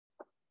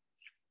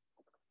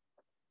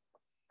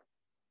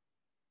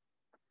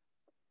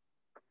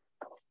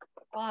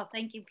Oh,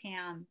 thank you,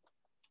 Pam.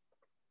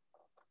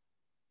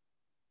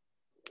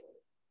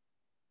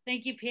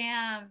 Thank you,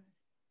 Pam.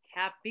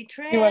 Happy You're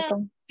trail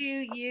welcome. to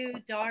you,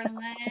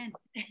 darling.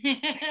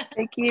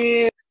 Thank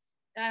you.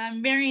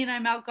 Marion,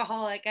 I'm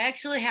alcoholic. I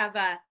actually have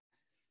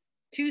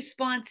two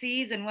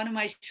sponsees and one of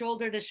my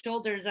shoulder to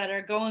shoulders that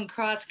are going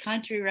cross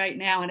country right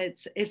now, and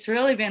it's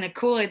really been a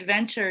cool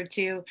adventure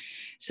to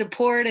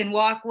support and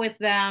walk with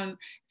them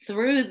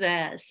through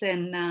this.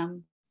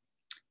 And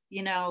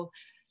you know,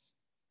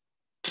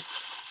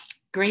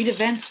 great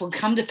events will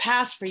come to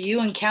pass for you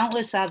and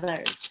countless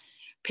others.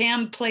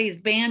 Pam plays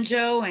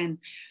banjo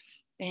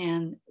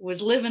and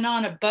was living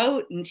on a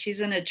boat, and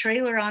she's in a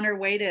trailer on her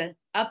way to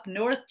up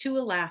north to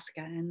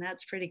Alaska, and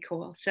that's pretty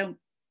cool. So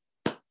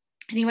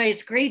anyway,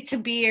 it's great to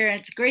be here.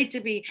 It's great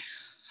to be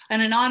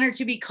and an honor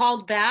to be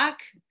called back.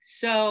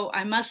 So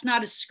I must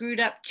not have screwed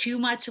up too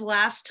much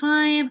last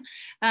time.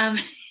 Um,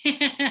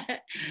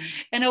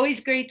 and always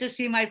great to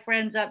see my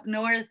friends up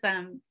north.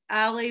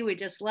 Ali, we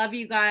just love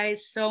you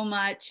guys so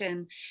much.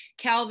 And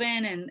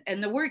Calvin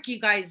and the work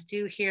you guys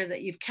do here,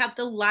 that you've kept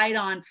the light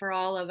on for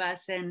all of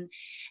us, and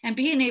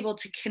being able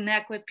to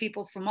connect with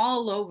people from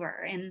all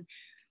over.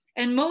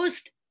 And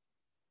most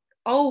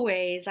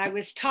always, I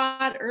was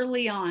taught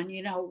early on,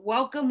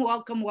 welcome,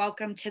 welcome,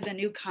 welcome to the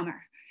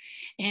newcomer.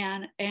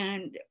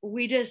 And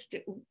we just,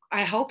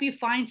 I hope you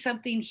find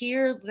something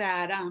here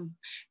that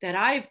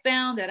I've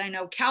found, that I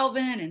know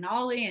Calvin and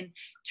Ollie and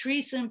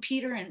Teresa and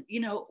Peter, and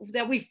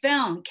that we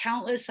found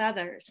countless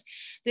others.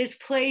 This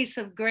place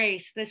of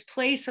grace, this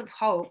place of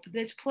hope,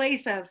 this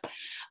place of,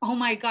 oh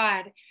my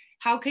God,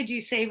 how could you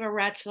save a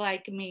wretch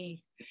like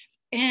me?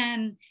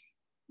 And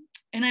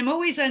I'm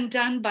always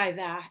undone by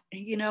that.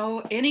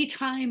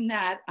 Anytime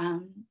that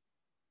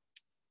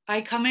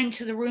I come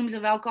into the rooms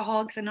of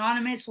Alcoholics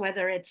Anonymous,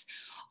 whether it's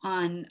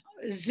on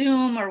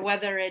Zoom or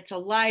whether it's a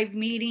live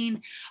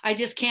meeting, I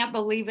just can't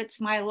believe it's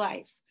my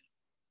life.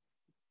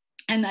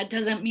 And that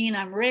doesn't mean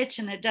I'm rich,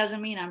 and it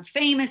doesn't mean I'm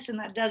famous, and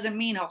that doesn't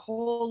mean a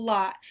whole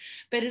lot.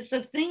 But it's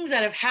the things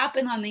that have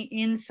happened on the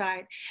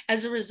inside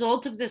as a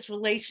result of this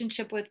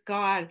relationship with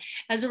God,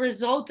 as a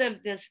result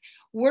of this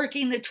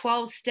working the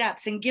 12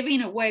 steps and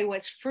giving away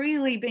what's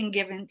freely been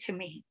given to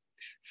me,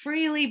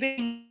 freely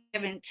been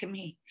given to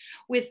me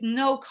with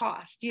no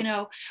cost,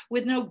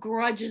 with no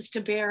grudges to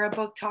bear. A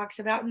book talks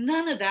about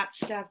none of that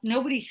stuff.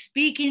 Nobody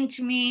speaking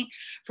to me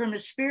from a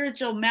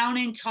spiritual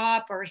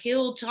mountaintop or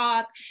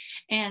hilltop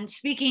and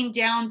speaking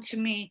down to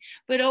me,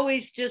 but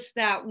always just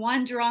that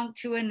one drunk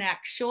to a neck,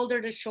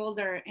 shoulder to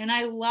shoulder. And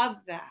I love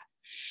that.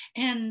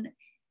 And,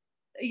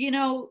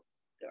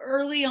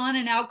 early on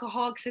in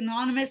Alcoholics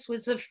Anonymous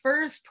was the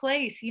first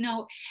place,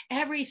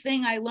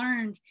 everything I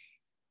learned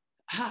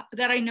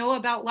that I know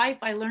about life,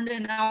 I learned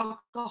in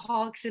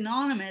Alcoholics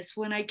Anonymous.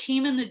 When I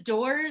came in the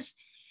doors,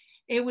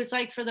 it was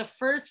like for the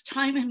first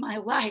time in my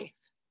life.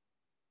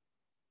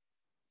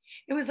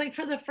 It was like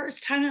for the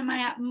first time in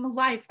my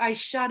life, I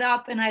shut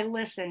up and I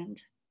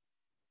listened.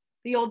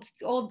 The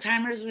old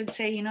timers would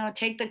say,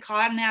 take the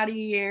cotton out of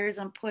your ears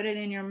and put it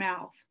in your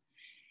mouth.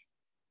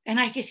 And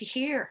I could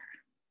hear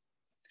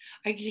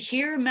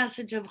a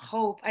message of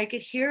hope. I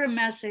could hear a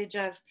message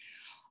of,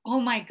 oh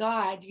my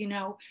God,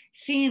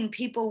 seeing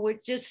people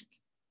with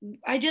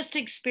I just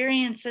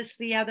experienced this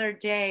the other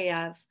day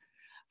of,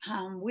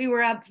 we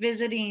were up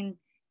visiting,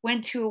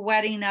 went to a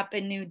wedding up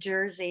in New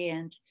Jersey,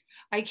 and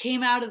I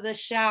came out of the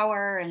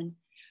shower and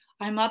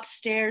I'm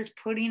upstairs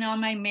putting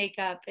on my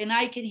makeup, and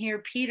I can hear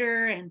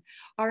Peter and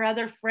our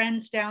other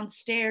friends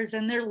downstairs,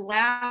 and they're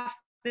laughing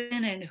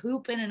and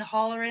hooping and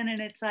hollering.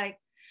 And it's like,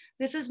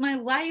 this is my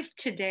life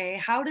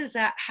today. How does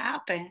that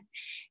happen?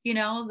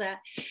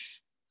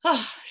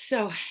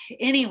 So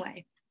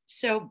anyway,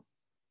 so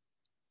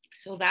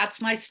that's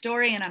my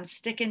story, and I'm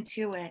sticking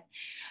to it.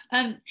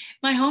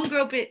 My home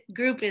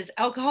group is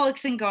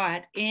Alcoholics and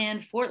God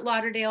in Fort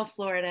Lauderdale,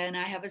 Florida, and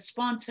I have a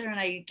sponsor, and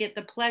I get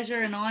the pleasure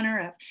and honor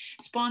of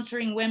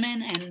sponsoring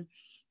women,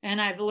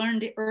 and I've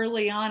learned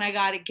early on I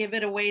got to give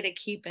it away to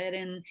keep it,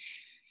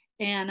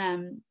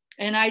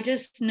 and I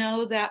just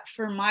know that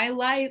for my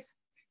life,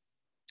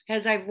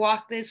 as I've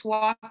walked this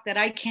walk, that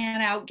I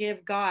can't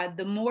outgive God.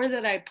 The more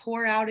that I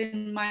pour out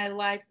in my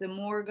life, the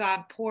more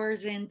God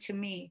pours into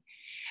me.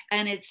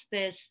 And it's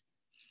this,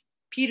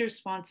 Peter's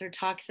sponsor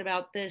talks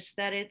about this,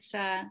 that it's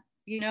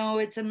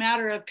it's a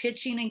matter of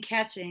pitching and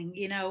catching.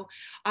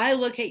 I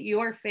look at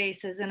your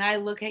faces and I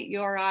look at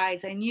your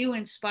eyes, and you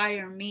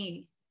inspire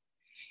me.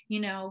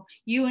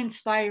 You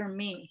inspire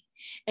me.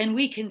 And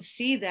we can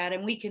see that,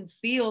 and we can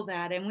feel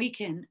that, and we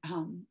can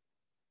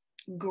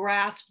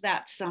grasp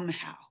that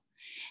somehow.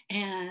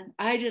 And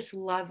I just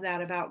love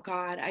that about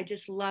God. I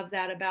just love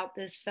that about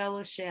this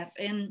fellowship.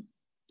 And,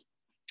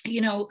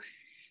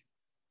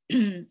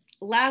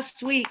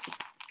 last week,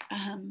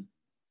 I'm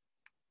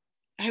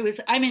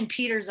in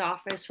Peter's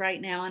office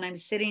right now, and I'm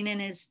sitting in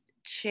his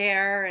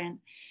chair, and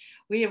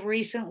we have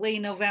recently,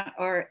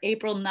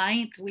 April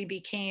 9th, we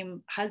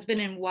became husband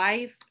and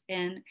wife.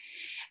 And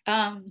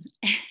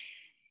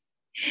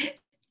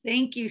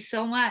thank you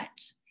so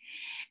much.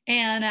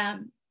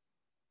 And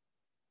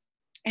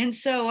And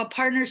so a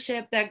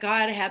partnership that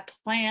God had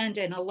planned,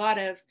 and a lot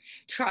of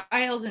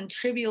trials and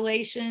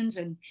tribulations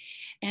and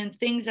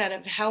things that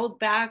have held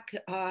back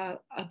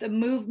the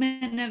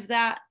movement of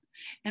that,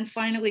 and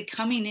finally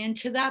coming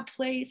into that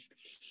place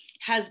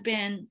has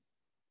been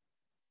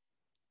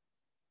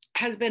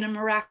a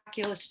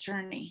miraculous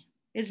journey.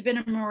 It's been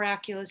a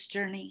miraculous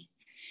journey.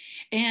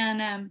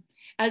 And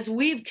as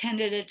we've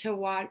tended to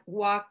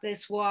walk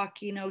this walk,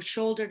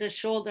 shoulder to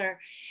shoulder,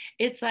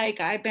 it's like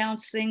I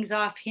bounce things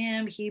off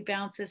him, he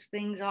bounces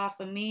things off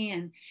of me,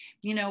 and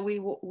we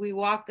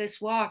walk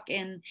this walk.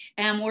 And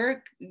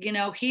we're,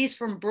 he's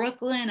from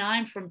Brooklyn,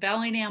 I'm from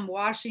Bellingham,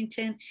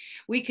 Washington.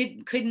 We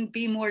couldn't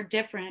be more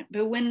different.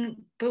 But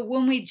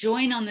when we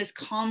join on this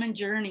common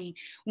journey,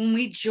 when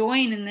we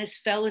join in this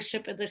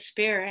fellowship of the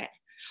Spirit,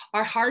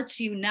 our hearts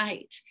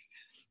unite.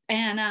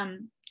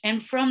 And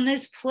from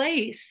this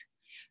place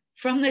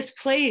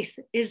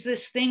is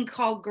this thing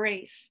called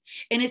grace.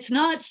 And it's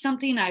not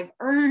something I've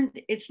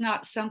earned. It's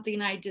not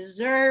something I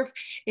deserve.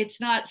 It's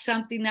not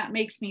something that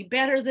makes me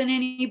better than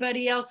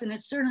anybody else. And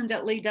it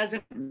certainly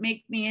doesn't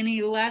make me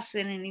any less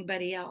than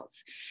anybody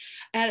else.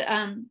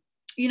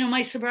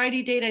 My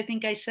sobriety date, I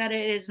think I said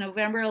it, is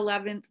November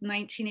 11th,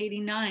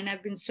 1989.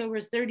 I've been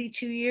sober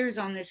 32 years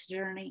on this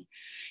journey,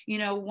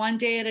 one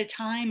day at a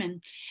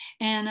time.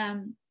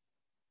 And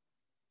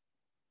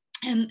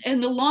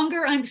the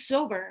longer I'm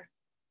sober,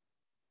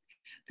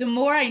 the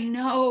more I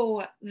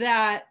know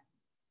that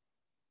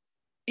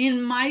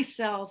in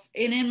myself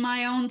and in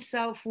my own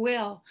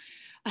self-will,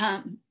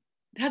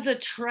 that's a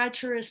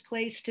treacherous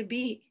place to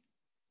be.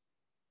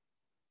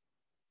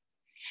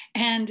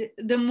 And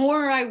the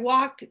more I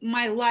walk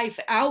my life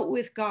out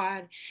with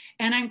God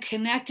and I'm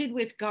connected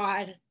with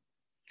God,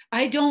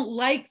 I don't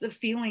like the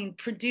feeling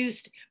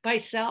produced by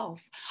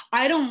self.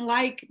 I don't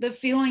like the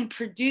feeling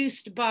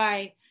produced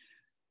by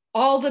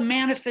all the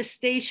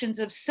manifestations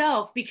of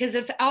self, because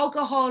if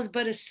alcohol is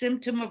but a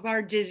symptom of our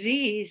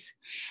disease,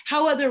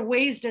 how other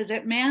ways does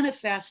it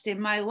manifest in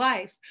my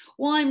life?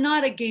 Well, I'm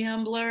not a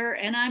gambler,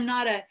 and I'm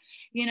not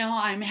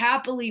I'm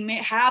happily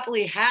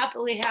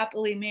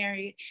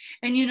married.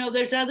 And,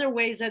 there's other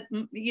ways that,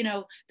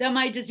 that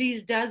my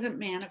disease doesn't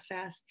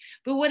manifest.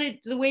 But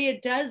the way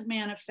it does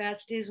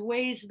manifest is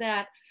ways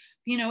that,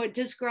 it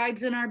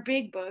describes in our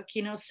big book,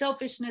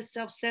 selfishness,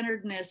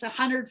 self-centeredness,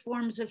 100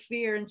 forms of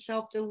fear and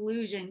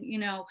self-delusion,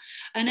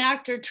 an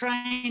actor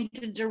trying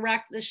to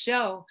direct the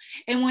show.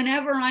 And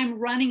whenever I'm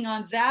running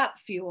on that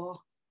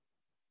fuel,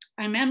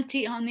 I'm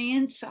empty on the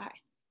inside.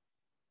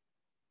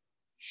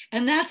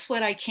 And that's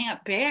what I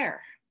can't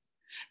bear.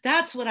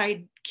 That's what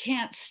I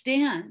can't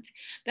stand.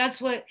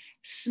 That's what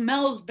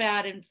smells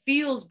bad and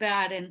feels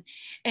bad. And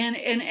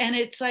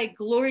it's like,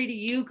 glory to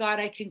you, God,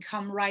 I can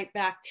come right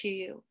back to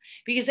you.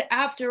 Because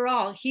after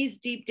all, he's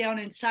deep down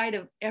inside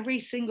of every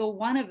single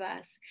one of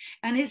us.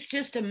 And it's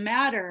just a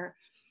matter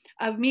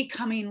of me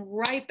coming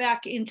right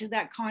back into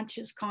that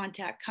conscious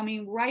contact,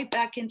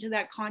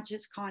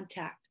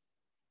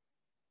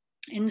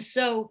 And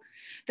so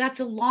that's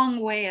a long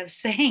way of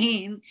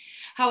saying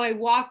how I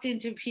walked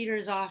into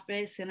Peter's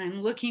office and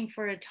I'm looking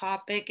for a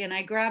topic, and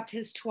I grabbed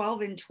his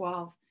 12 and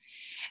 12.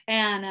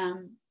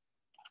 And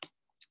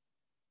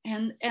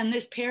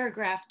this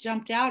paragraph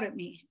jumped out at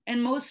me,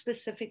 and most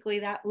specifically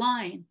that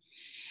line.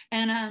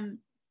 And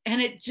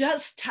it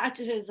just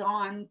touches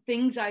on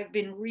things I've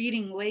been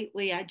reading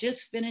lately. I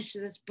just finished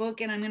this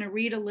book, and I'm going to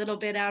read a little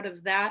bit out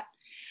of that.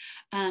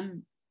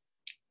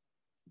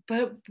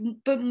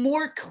 But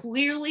more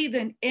clearly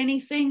than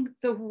anything,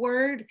 the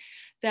word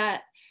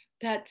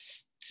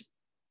that's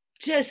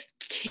just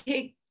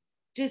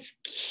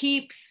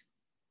keeps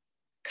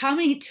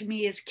coming to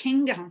me is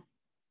kingdom.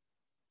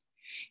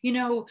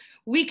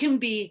 We can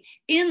be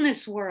in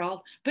this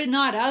world, but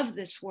not of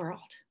this world.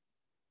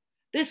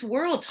 This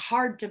world's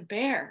hard to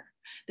bear.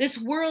 This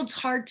world's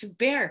hard to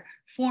bear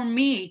for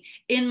me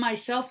in my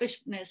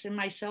selfishness, in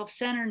my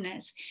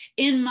self-centeredness,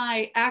 in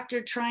my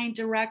actor trying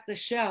to wreck the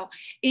show,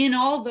 in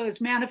all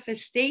those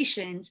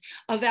manifestations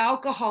of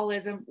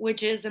alcoholism,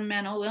 which is a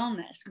mental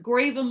illness,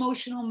 grave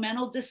emotional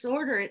mental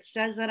disorder. It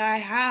says that I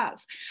have.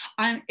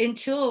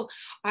 Until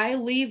I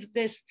leave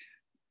this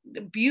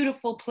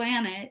beautiful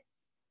planet,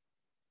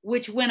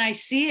 which when I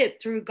see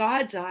it through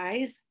God's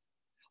eyes,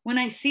 when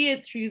I see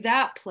it through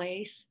that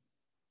place,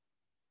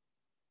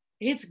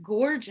 it's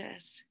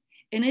gorgeous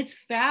and it's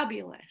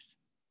fabulous.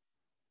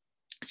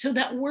 So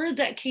that word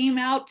that came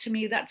out to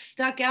me, that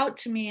stuck out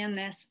to me in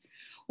this,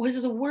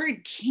 was the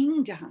word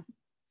kingdom.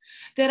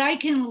 That I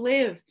can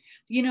live.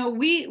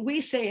 We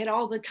say it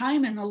all the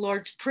time in the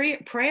Lord's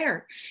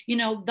Prayer,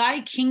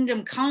 thy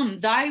kingdom come,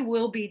 thy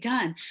will be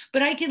done.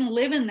 But I can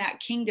live in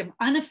that kingdom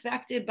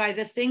unaffected by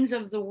the things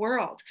of the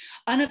world.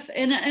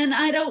 And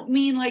I don't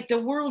mean like the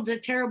world's a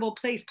terrible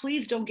place.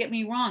 Please don't get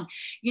me wrong.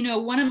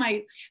 One of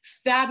my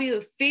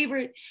fabulous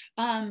favorite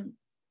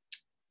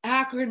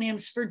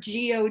acronyms for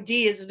GOD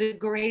is the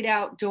great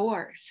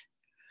outdoors.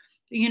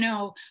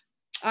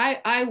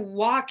 I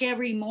walk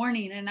every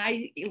morning and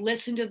I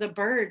listen to the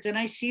birds and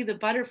I see the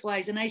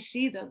butterflies and I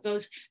see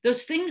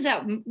those things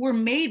that were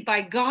made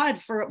by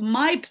God for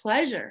my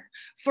pleasure,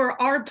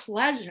 for our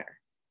pleasure.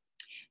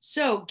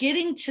 So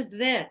getting to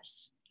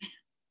this,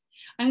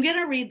 I'm going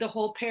to read the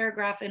whole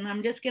paragraph and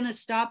I'm just going to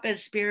stop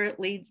as Spirit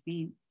leads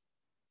me.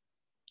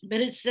 But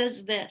it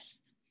says this,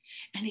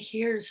 and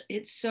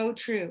it's so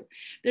true.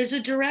 There's a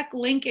direct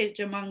linkage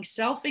among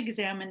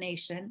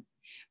self-examination,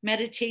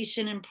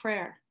 meditation, and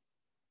prayer.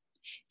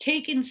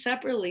 Taken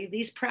separately,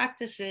 these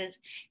practices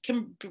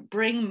can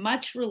bring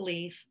much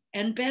relief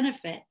and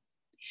benefit.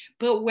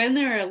 But when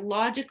they're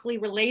logically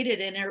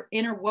related and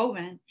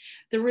interwoven,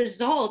 the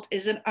result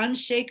is an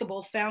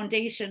unshakable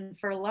foundation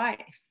for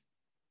life.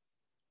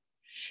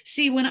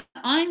 See, when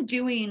I'm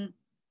doing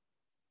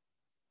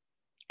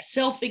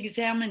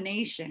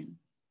self-examination,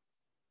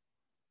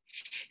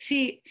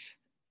 see,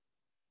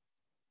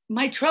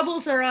 my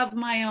troubles are of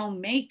my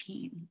own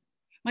making.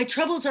 My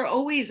troubles are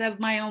always of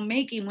my own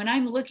making. When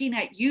I'm looking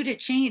at you to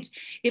change,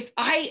 if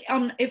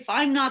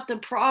I'm not the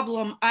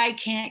problem, I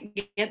can't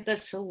get the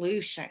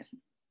solution.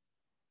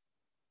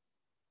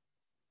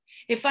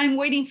 If I'm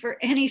waiting for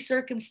any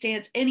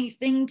circumstance,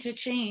 anything to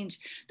change,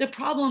 the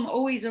problem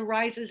always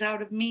arises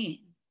out of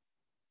me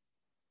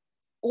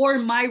or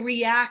my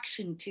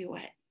reaction to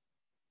it.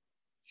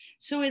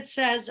 So it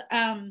says,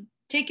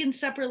 taken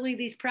separately,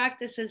 these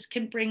practices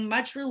can bring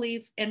much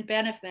relief and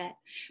benefit,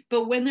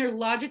 but when they're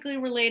logically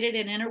related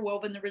and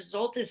interwoven, the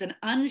result is an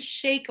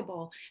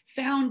unshakable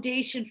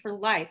foundation for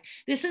life.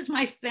 This is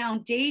my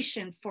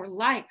foundation for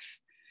life.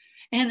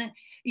 And,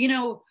 you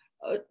know,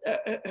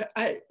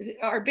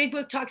 our big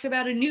book talks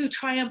about a new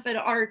triumphant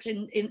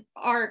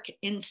arc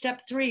in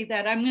step 3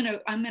 that I'm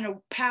gonna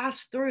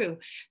pass through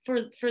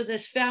for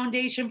this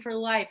foundation for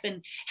life.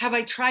 And have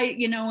I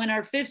tried, you know, in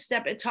our 5th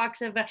step it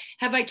talks about,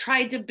 have I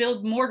tried to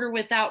build mortar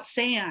without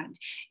sand?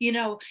 You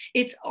know,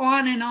 it's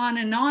on and on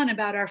and on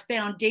about our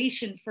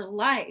foundation for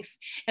life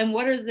and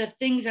what are the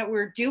things that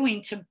we're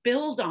doing to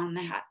build on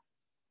that,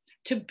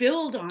 to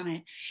build on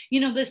it. You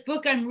know, this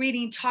book I'm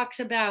reading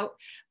talks about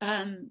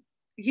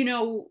you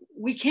know,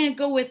 we can't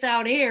go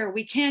without air,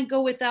 we can't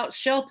go without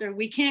shelter,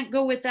 we can't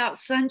go without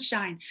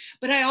sunshine,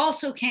 but I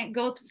also can't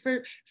go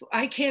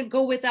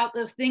without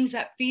the things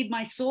that feed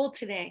my soul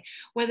today,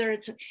 whether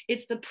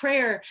it's the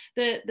prayer,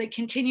 the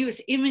continuous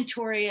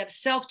inventory of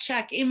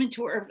self-check,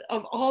 inventory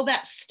of all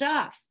that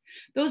stuff.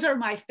 Those are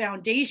my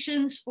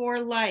foundations for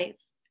life.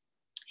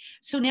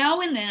 So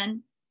now and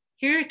then,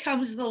 here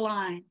comes the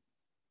line.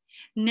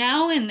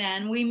 Now and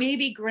then we may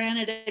be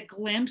granted a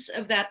glimpse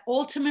of that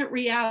ultimate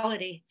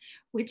reality,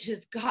 which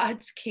is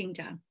God's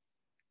kingdom.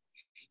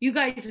 You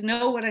guys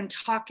know what I'm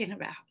talking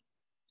about.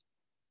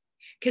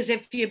 Because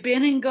if you've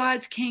been in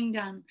God's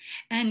kingdom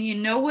and you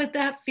know what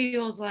that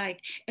feels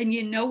like, and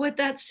you know what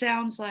that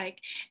sounds like,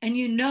 and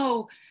you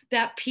know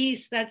that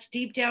peace that's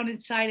deep down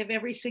inside of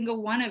every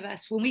single one of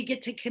us, when we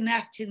get to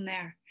connect in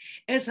there,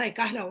 it's like,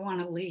 I don't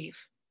want to leave.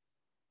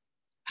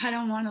 I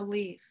don't want to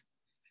leave.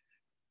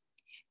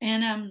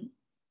 And,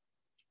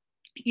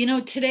 you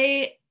know,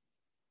 today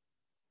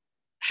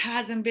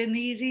hasn't been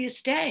the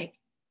easiest day.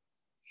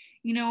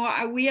 You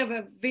know, we have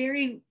a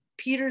very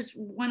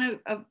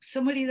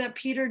somebody that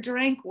Peter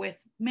drank with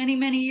many,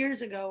 many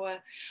years ago,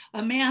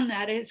 a man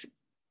that is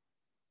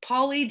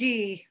Paulie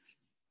D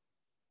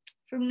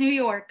from New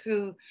York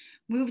who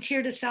moved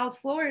here to South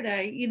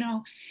Florida. You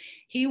know,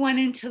 he went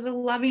into the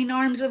loving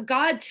arms of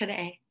God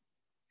today.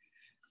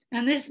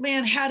 And this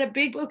man had a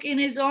big book in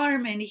his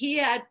arm, and he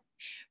had,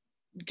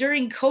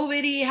 during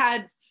COVID, he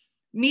had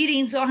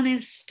meetings on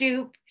his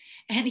stoop,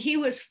 and he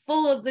was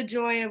full of the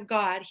joy of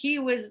God. He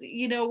was,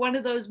 you know, one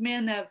of those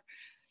men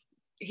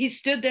he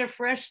stood there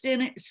fresh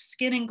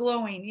skin and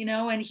glowing, you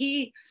know, and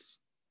he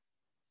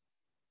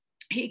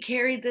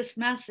carried this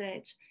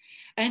message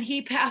and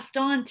he passed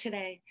on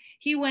today.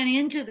 He went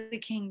into the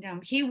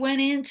kingdom. He went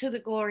into the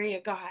glory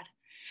of God.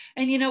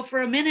 And, you know,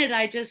 for a minute,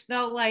 I just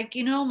felt like,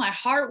 you know, my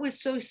heart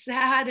was so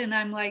sad. And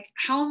I'm like,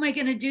 how am I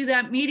going to do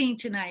that meeting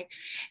tonight?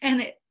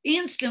 And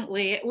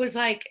instantly it was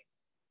like,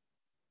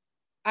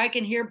 I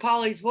can hear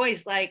Polly's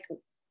voice, like,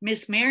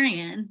 Miss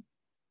Marion,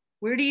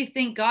 where do you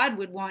think God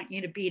would want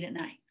you to be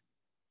tonight?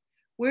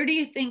 Where do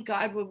you think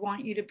God would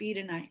want you to be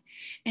tonight?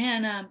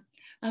 And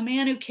a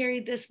man who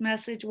carried this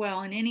message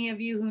well, and any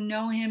of you who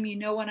know him, you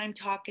know what I'm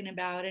talking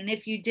about. And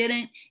if you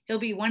didn't, he'll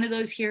be one of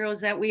those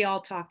heroes that we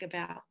all talk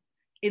about,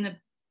 in the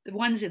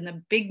ones in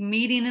the big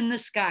meeting in the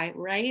sky,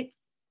 right?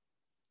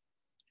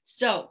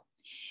 So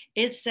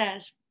it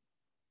says,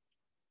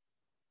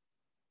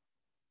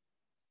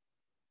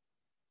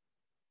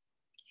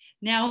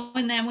 now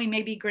and then we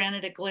may be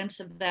granted a glimpse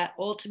of that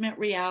ultimate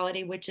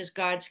reality, which is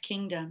God's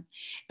kingdom.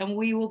 And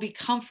we will be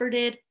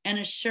comforted and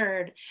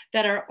assured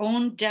that our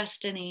own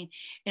destiny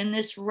in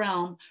this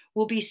realm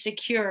will be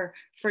secure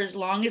for as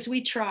long as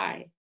we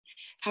try,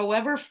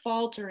 however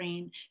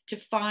faltering, to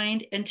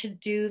find and to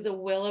do the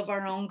will of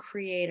our own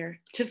Creator,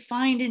 to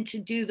find and to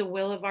do the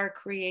will of our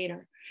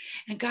Creator.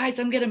 And guys,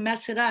 I'm going to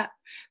mess it up.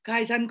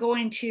 Guys, I'm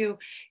going to,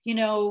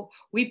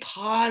 we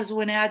pause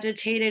when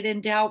agitated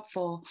and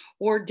doubtful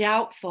or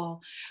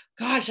doubtful.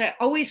 Gosh, I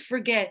always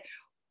forget.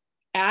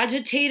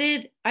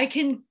 Agitated, I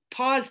can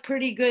pause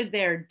pretty good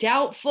there.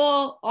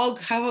 Doubtful,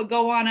 I'll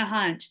go on a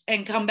hunch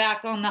and come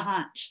back on the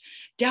hunch.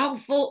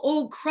 Doubtful,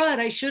 oh crud,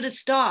 I should have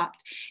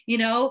stopped,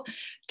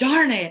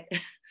 darn it.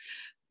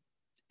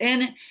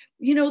 And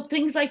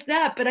things like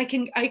that. But I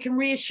can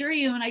reassure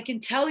you, and I can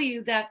tell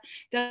you that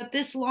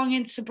this long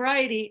in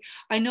sobriety,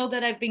 I know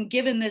that I've been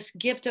given this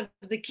gift of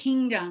the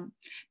kingdom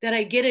that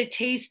I get a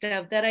taste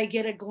of, that I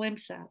get a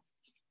glimpse of.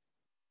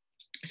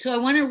 So I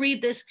want to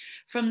read this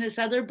from this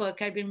other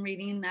book I've been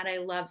reading that I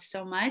love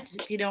so much,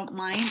 if you don't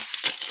mind.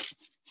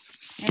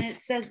 And it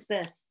says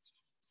this.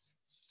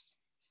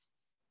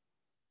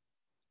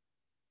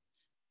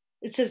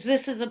 It says,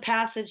 this is a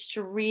passage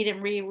to read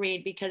and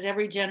reread because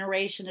every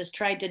generation has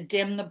tried to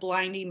dim the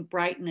blinding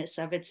brightness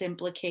of its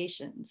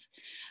implications.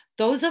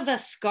 Those of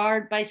us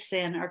scarred by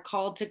sin are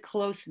called to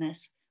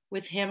closeness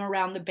with him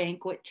around the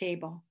banquet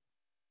table.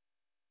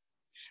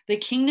 The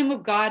kingdom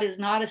of God is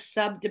not a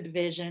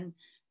subdivision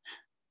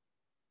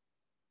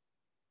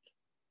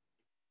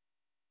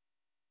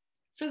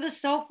for the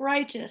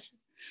self-righteous,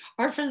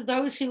 or for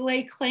those who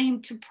lay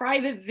claim to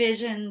private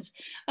visions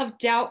of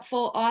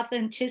doubtful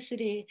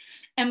authenticity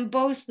and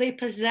boast they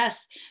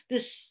possess the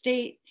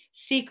state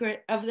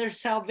secret of their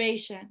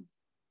salvation.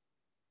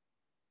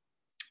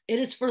 It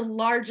is for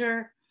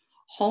larger,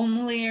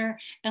 homelier,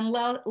 and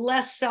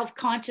less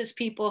self-conscious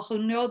people who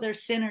know they're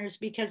sinners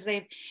because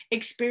they've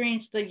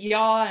experienced the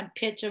yaw and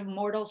pitch of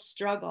mortal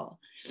struggle.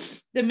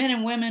 The men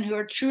and women who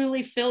are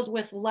truly filled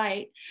with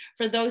light,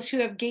 for those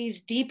who have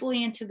gazed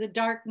deeply into the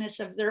darkness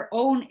of their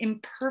own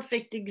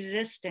imperfect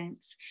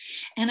existence.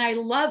 And I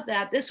love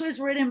that. This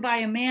was written by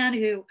a man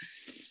who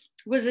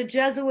was a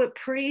Jesuit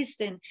priest,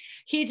 and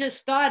he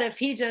just thought if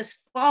he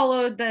just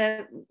followed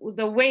the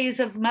ways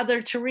of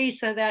Mother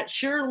Teresa, that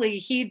surely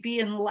he'd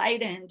be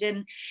enlightened,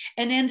 and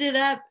ended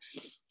up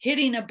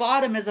hitting a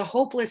bottom as a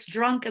hopeless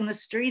drunk in the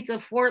streets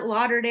of Fort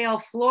Lauderdale,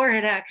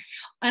 Florida,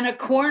 on a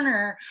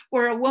corner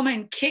where a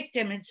woman kicked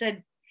him and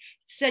said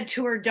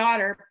to her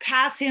daughter,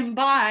 pass him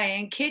by,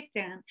 and kicked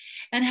him.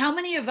 And how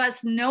many of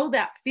us know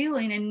that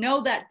feeling and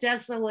know that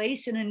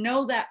desolation and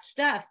know that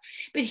stuff?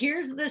 But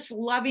here's this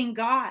loving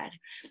God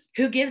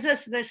who gives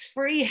us this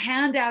free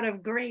handout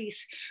of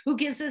grace, who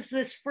gives us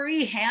this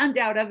free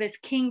handout of his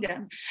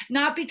kingdom,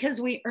 not because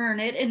we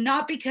earn it and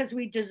not because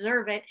we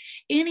deserve it,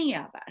 any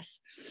of us,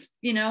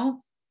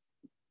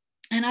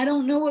 And I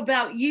don't know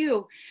about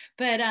you,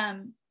 but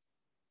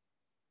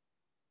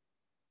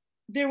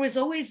there was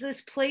always this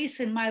place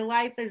in my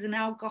life as an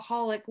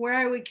alcoholic where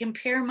I would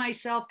compare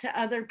myself to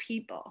other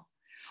people.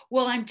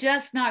 Well, I'm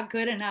just not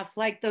good enough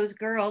like those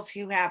girls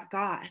who have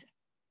God.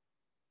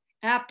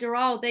 After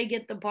all, they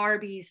get the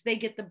Barbies, they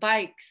get the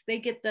bikes, they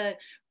get the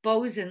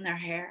bows in their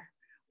hair.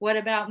 What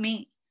about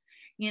me?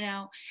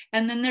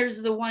 And then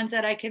there's the ones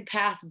that I could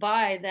pass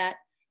by that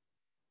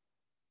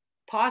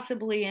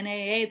possibly in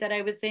AA that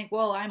I would think,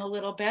 well, I'm a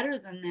little better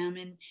than them.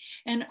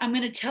 And I'm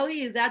going to tell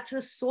you, that's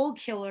a soul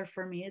killer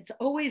for me. It's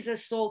always a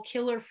soul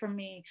killer for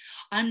me.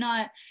 I'm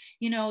not,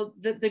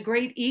 the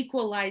great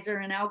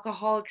equalizer in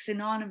Alcoholics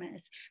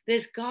Anonymous,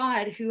 this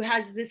God who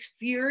has this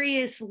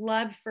furious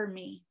love for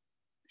me,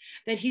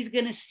 that he's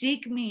going to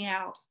seek me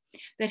out,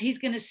 that he's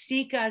going to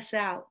seek us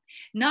out,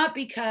 not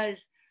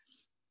because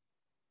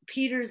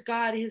Peter's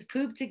got his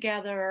poop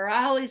together or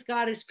Ali's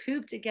got his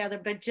poop together,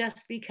 but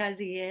just because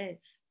he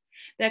is.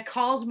 That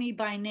calls me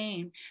by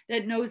name,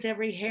 that knows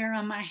every hair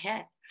on my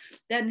head,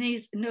 that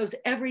knows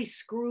every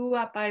screw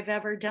up I've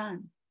ever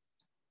done.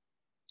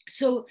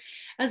 So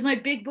as my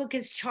big book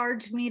has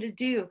charged me to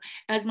do,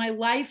 as my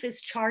life has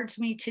charged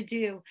me to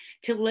do,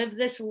 to live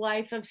this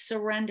life of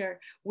surrender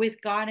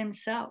with God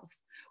himself,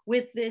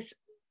 with this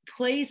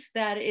place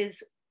that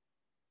is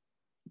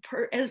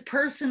as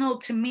personal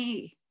to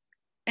me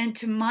and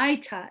to my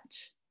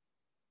touch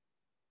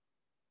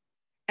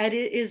as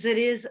it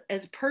is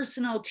as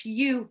personal to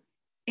you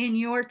in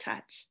your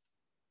touch.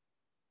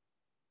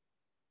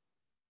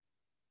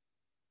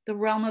 The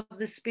realm of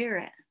the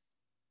spirit,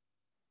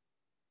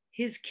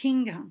 his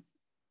kingdom.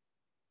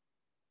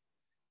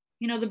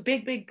 The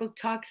big book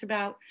talks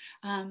about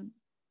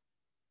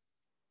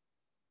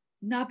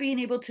not being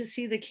able to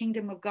see the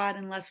kingdom of God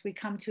unless we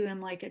come to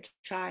him like a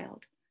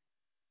child.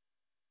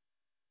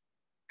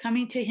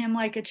 Coming to him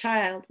like a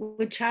child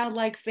with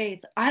childlike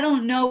faith. I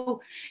don't know,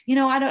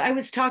 I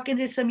was talking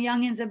to some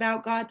youngins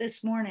about God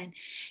this morning,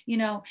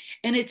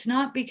 and it's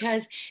not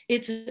because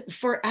it's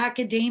for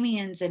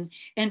academians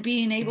and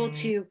being able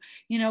to,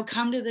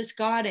 come to this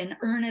God and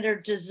earn it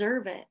or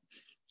deserve it.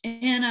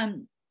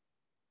 And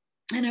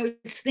I was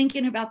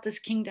thinking about this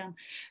kingdom.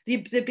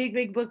 The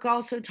big book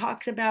also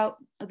talks about,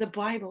 the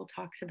Bible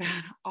talks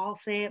about, I'll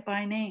say it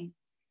by name.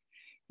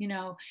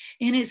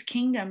 In his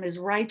kingdom is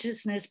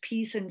righteousness,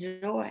 peace, and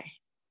joy.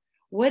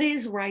 What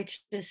is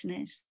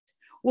righteousness?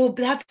 Well,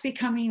 that's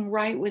becoming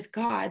right with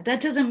God.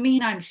 That doesn't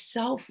mean I'm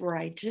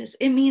self-righteous.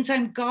 It means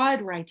I'm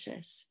God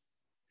righteous.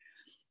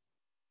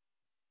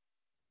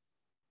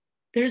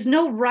 There's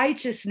no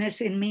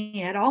righteousness in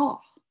me at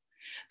all.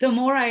 The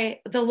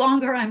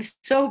longer I'm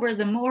sober,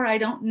 the more I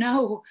don't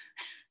know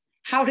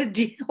how to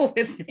deal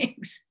with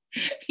things.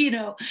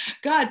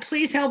 God,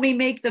 please help me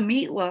make the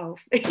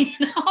meatloaf,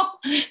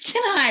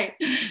 tonight.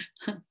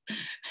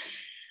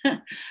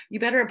 You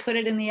better put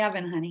it in the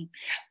oven, honey.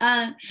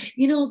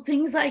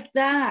 Things like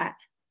that.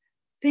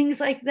 Things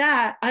like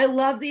that. I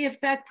love the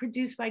effect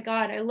produced by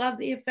God. I love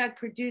the effect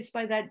produced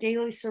by that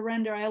daily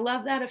surrender. I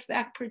love that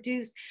effect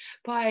produced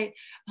by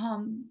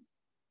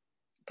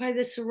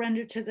the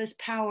surrender to this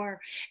power.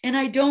 And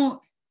I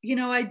don't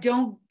know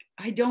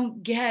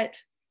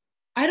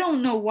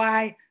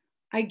why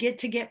I get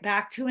to get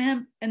back to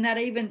him, and that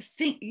I even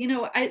think,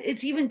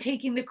 it's even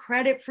taking the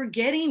credit for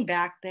getting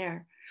back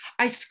there.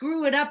 I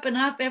screw it up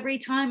enough every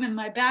time, and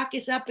my back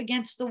is up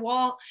against the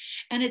wall.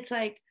 And it's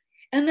like,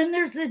 and then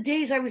there's the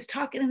days, I was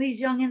talking to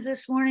these youngins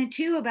this morning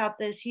too about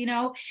this,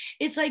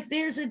 it's like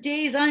there's the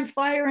days I'm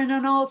firing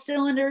on all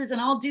cylinders, and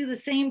I'll do the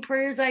same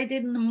prayers I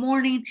did in the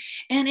morning,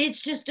 and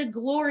it's just a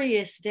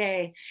glorious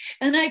day.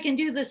 And I can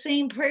do the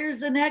same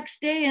prayers the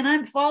next day, and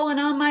I'm falling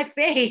on my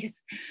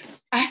face.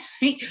 I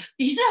think,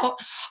 they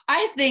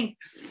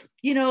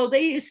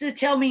used to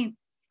tell me,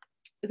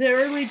 the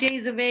early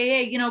days of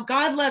AA,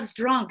 God loves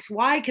drunks.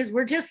 Why? Because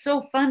we're just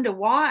so fun to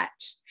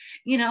watch.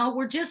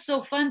 We're just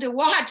so fun to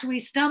watch. We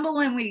stumble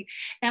and we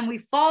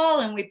fall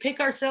and we pick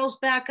ourselves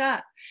back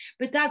up.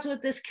 But that's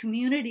what this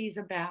community is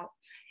about.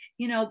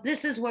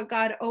 This is what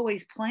God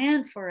always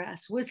planned for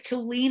us, was to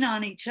lean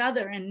on each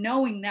other and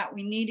knowing that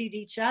we needed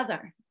each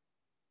other.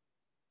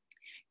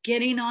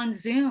 Getting on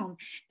Zoom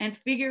and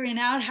figuring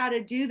out how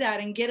to do that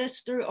and get us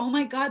through. Oh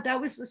my God,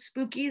 that was the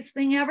spookiest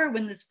thing ever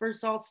when this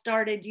first all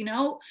started,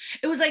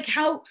 It was like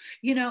how,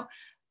 the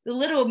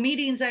little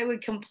meetings I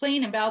would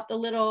complain about, the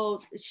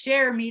little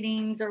share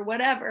meetings or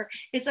whatever.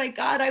 It's like,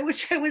 God, I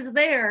wish I was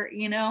there,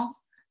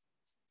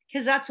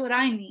 because that's what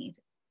I need.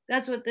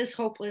 That's what this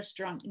hopeless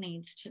drunk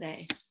needs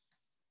today.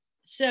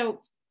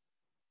 So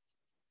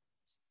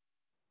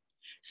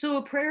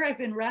a prayer I've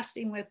been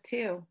wrestling with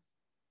too.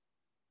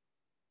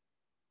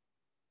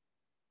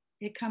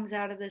 It comes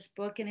out of this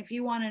book. And if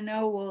you want to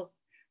know, we'll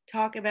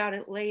talk about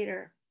it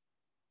later.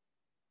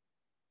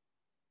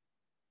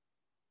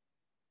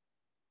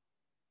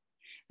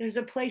 There's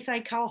a place I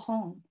call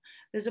home.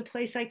 There's a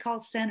place I call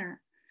center.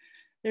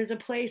 There's a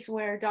place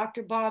where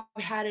Dr. Bob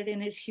had it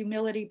in his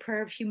humility,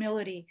 prayer of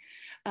humility,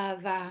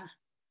 of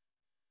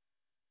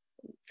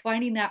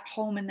finding that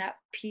home and that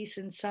peace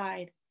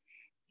inside,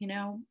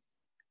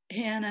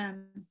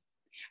 And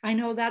I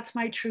know that's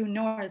my true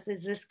north,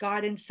 is this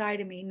God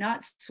inside of me,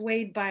 not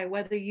swayed by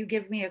whether you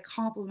give me a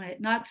compliment,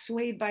 not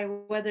swayed by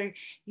whether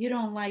you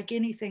don't like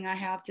anything I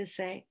have to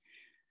say,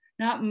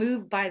 not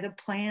moved by the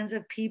plans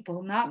of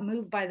people, not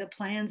moved by the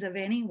plans of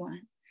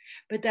anyone,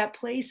 but that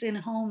place in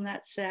home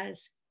that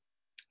says,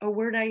 a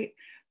word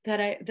that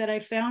I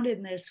found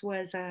in this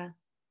was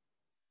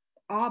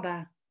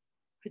Abba,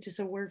 which is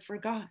a word for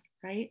God,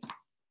 right?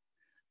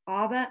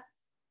 Abba.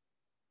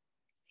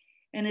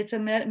 And it's a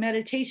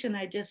meditation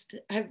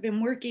I've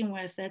been working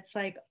with. That's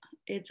like,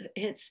 it's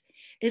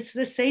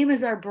the same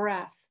as our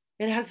breath.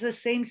 It has the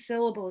same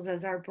syllables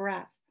as our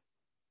breath.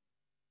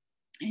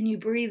 And you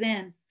breathe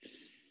in,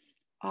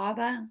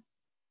 Abba,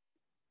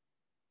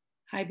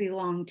 I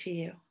belong to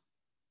you.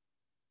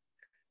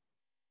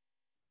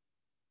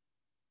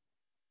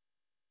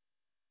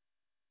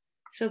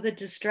 So the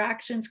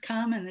distractions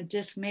come and the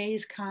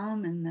dismays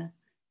come and the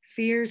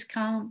fears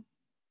come.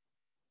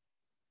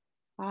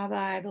 Abba,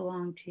 I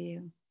belong to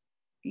you,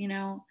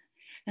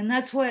 and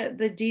that's what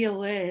the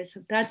deal is.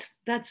 That's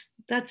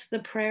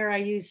the prayer I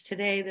use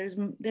today.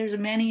 There's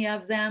many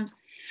of them,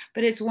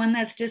 but it's one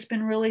that's just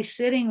been really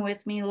sitting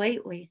with me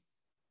lately.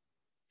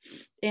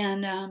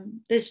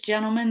 And this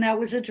gentleman that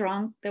was a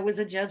drunk, that was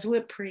a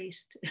Jesuit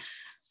priest,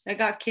 that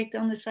got kicked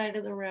on the side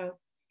of the road.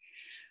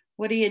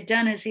 What he had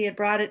done is he had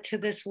brought it to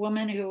this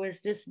woman who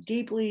was just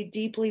deeply,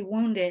 deeply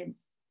wounded.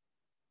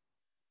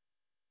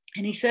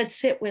 And he said,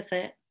 sit with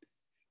it.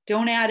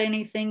 Don't add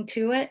anything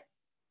to it.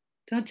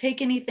 Don't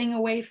take anything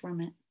away from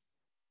it.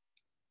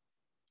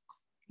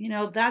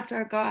 That's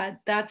our God.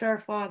 That's our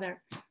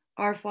Father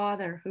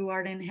who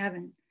art in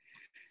heaven.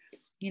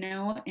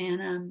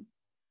 And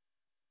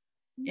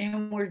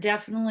we're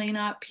definitely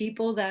not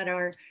people that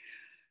are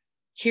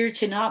here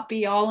to not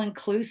be all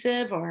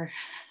inclusive or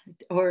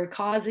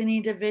cause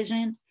any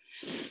division.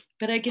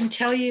 But I can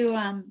tell you,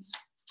 I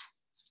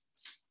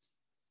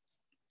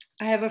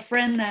have a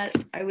friend that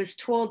I was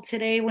told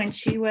today when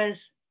she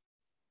was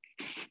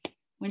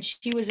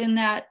in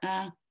that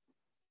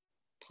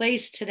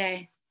place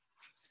today.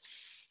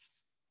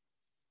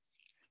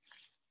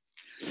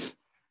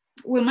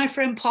 When my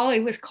friend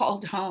Polly was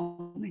called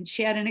home, and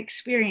she had an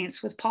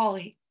experience with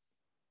Polly,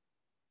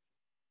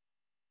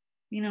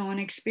 an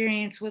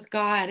experience with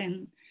God,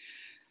 and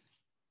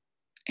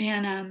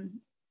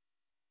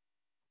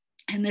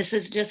this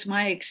is just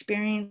my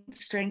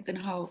experience, strength, and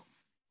hope.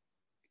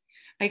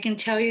 I can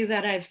tell you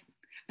that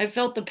I've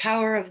felt the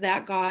power of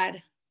that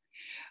God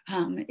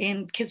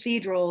in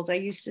cathedrals. I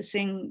used to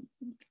sing,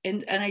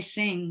 and I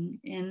sing,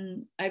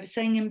 and I've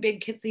sang in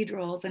big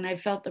cathedrals, and I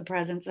felt the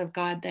presence of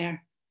God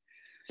there.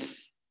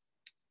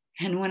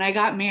 And when I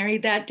got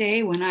married that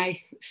day, when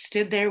I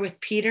stood there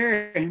with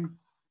Peter in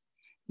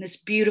this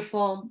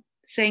beautiful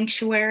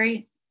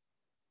sanctuary,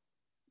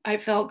 I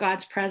felt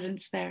God's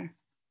presence there.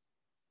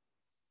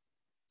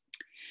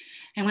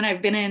 And when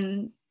I've been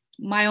in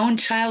my own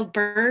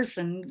childbirth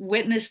and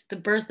witnessed the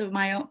births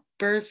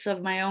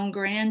of my own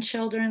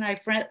grandchildren, I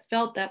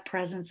felt that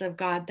presence of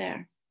God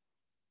there.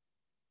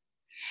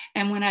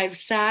 And when I've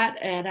sat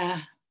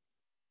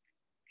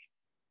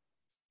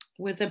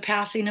with the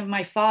passing of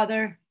my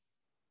father,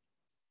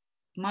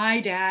 my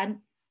dad,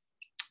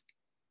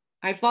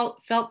 I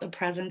felt the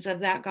presence of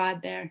that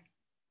God there.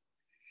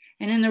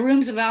 And in the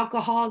rooms of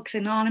Alcoholics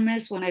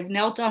Anonymous, when I've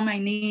knelt on my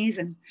knees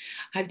and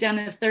I've done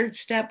a third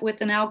step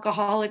with an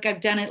alcoholic, I've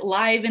done it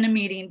live in a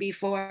meeting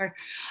before.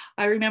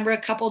 I remember a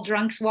couple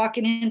drunks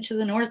walking into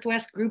the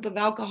Northwest group of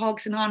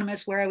Alcoholics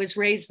Anonymous where I was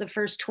raised the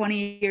first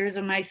 20 years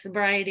of my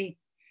sobriety.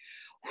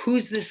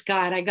 Who's this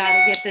God? I got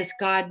to get this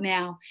God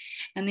now.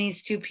 And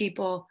these two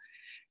people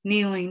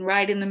kneeling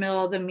right in the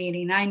middle of the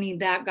meeting. I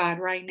need that God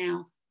right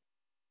now.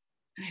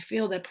 And I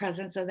feel the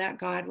presence of that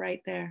God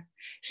right there.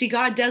 See,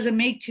 God doesn't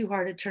make too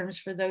hard of terms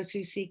for those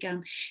who seek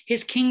him.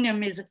 His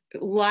kingdom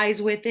lies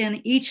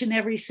within each and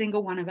every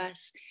single one of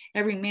us,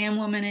 every man,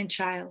 woman, and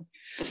child.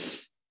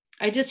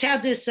 I just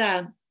had this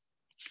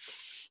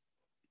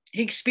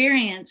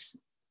experience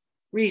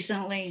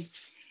recently,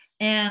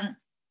 and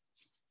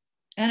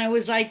it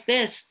was like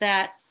this,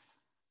 that,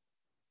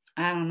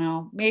 I don't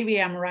know,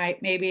 maybe I'm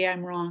right, maybe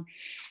I'm wrong.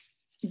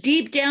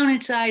 Deep down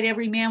inside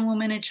every man,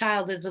 woman, and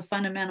child is a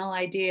fundamental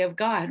idea of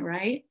God,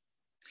 right?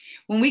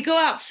 When we go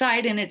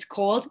outside and it's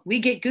cold, we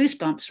get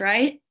goosebumps,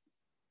 right?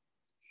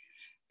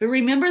 But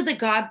remember the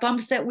God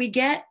bumps that we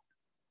get?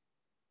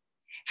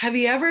 Have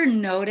you ever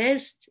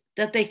noticed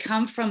that they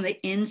come from the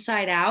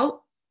inside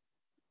out,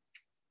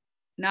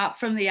 not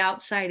from the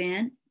outside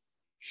in?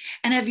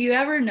 And have you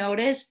ever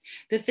noticed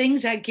the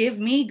things that give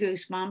me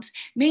goosebumps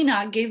may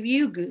not give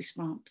you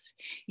goosebumps?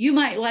 You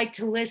might like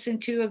to listen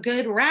to a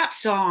good rap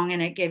song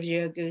and it gives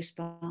you a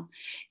goosebump.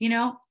 You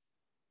know,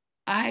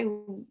 I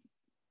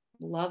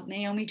love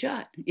Naomi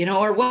Judd,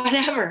 or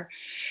whatever.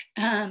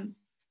 That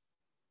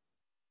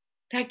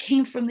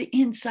came from the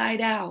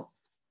inside out.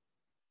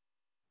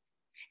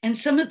 And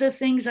some of the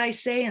things I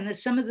say and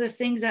some of the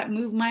things that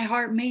move my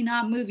heart may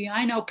not move you.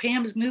 I know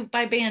Pam's moved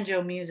by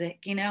banjo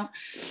music,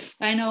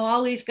 I know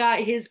Ollie's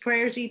got his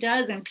prayers he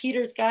does, and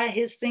Peter's got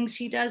his things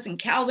he does, and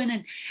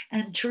Calvin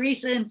and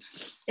Teresa, and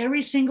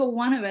every single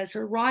one of us,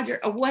 or Roger,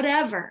 or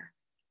whatever.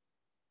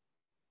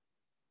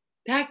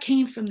 That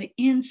came from the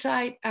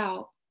inside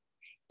out,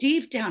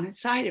 deep down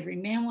inside every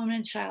man, woman,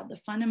 and child, the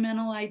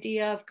fundamental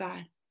idea of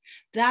God.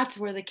 That's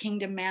where the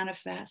kingdom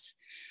manifests.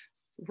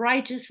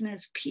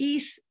 Righteousness,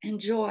 peace, and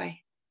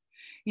joy.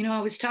 I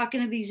was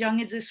talking to these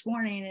youngins this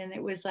morning, and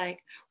it was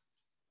like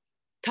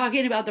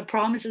talking about the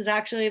promises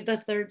actually of the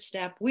third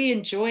step. We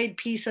enjoyed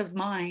peace of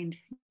mind.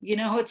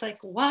 It's like,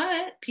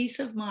 what? Peace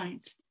of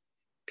mind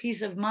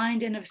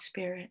and of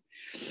spirit.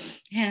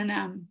 And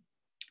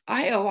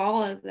I owe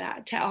all of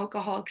that to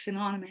Alcoholics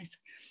Anonymous.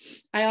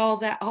 I owe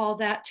all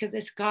that to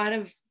this God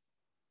of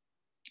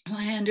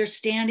my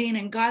understanding,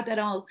 and God that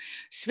I'll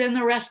spend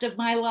the rest of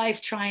my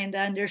life trying to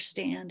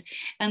understand.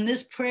 And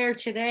this prayer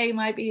today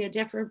might be a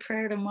different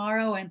prayer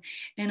tomorrow,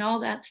 and all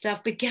that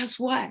stuff. But guess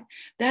what?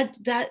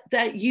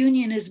 That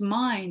union is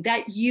mine.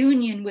 That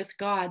union with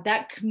God,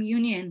 that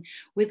communion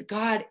with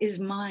God is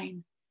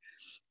mine.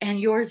 And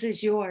yours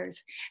is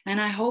yours. And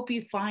I hope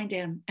you find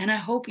him. And I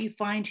hope you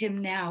find him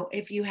now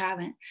if you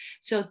haven't.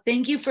 So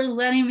thank you for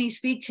letting me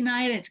speak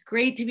tonight. It's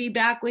great to be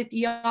back with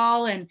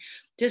y'all, and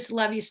just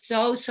love you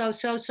so, so,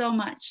 so, so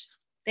much.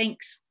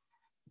 Thanks.